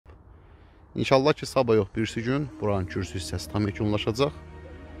İnşallah ki, sabah yox, birisi gün buranın kürsü hissəsi tam yekunlaşacaq.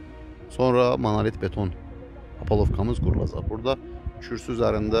 Sonra monolit beton apolovkamız qurulacaq. Burada kürsü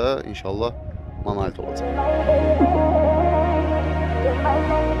üzərində inşallah monolit olacaq.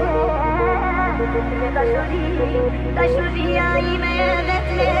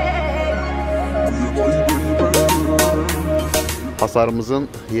 Hasarımızın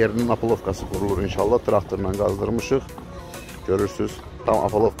yerinin apolovkası qurulur inşallah. Traktorla qazdırmışıq. Görürsünüz, tam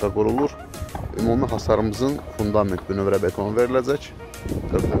apolovka qurulur. Ümumi hasarımızın fundament bünövrə beton veriləcək.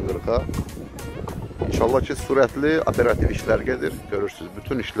 40-dan 40-a. İnşallah ki, sürətli, operativ işlər gedir. Görürsünüz,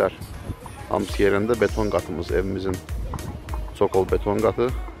 bütün işlər hamısı yerində. Beton qatımız, evimizin çokol beton qatı.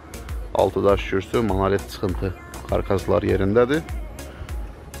 6 daş kürsü, monolit çıxıntı karkaslar yerindədir.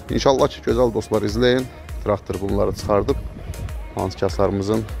 İnşallah ki, gözəl dostlar izləyin. Traktor bunları çıxardıb, hansı ki,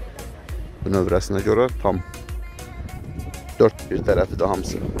 hasarımızın bünövrəsinə görə tam 4 bir tərəfi də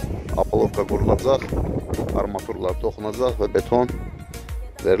hamısı apolovka qurulacaq, armaturlar toxunacaq və beton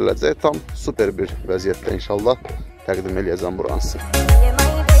veriləcək. Tam super bir vəziyyətdə inşallah təqdim eləyəcəm buransı.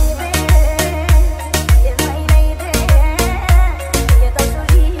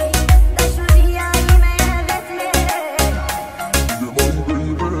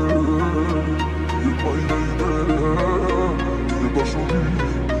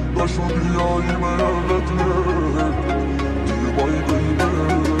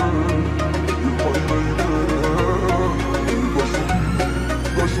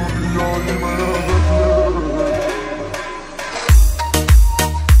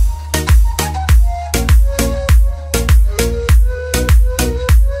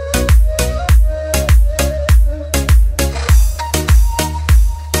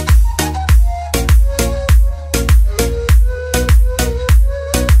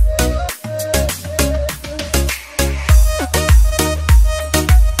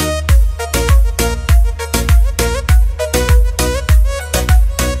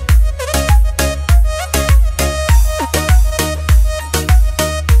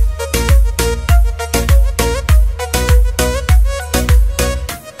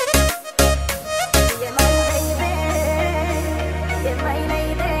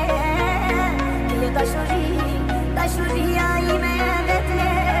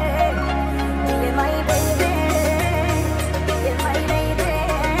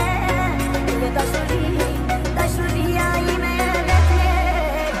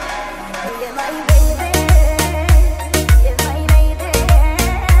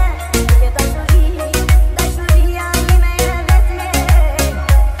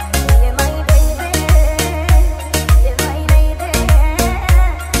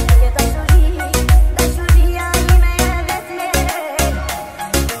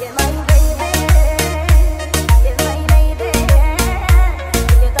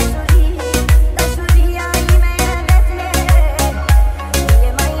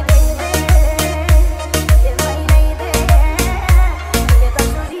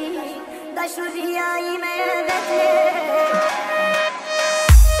 Şuraya ime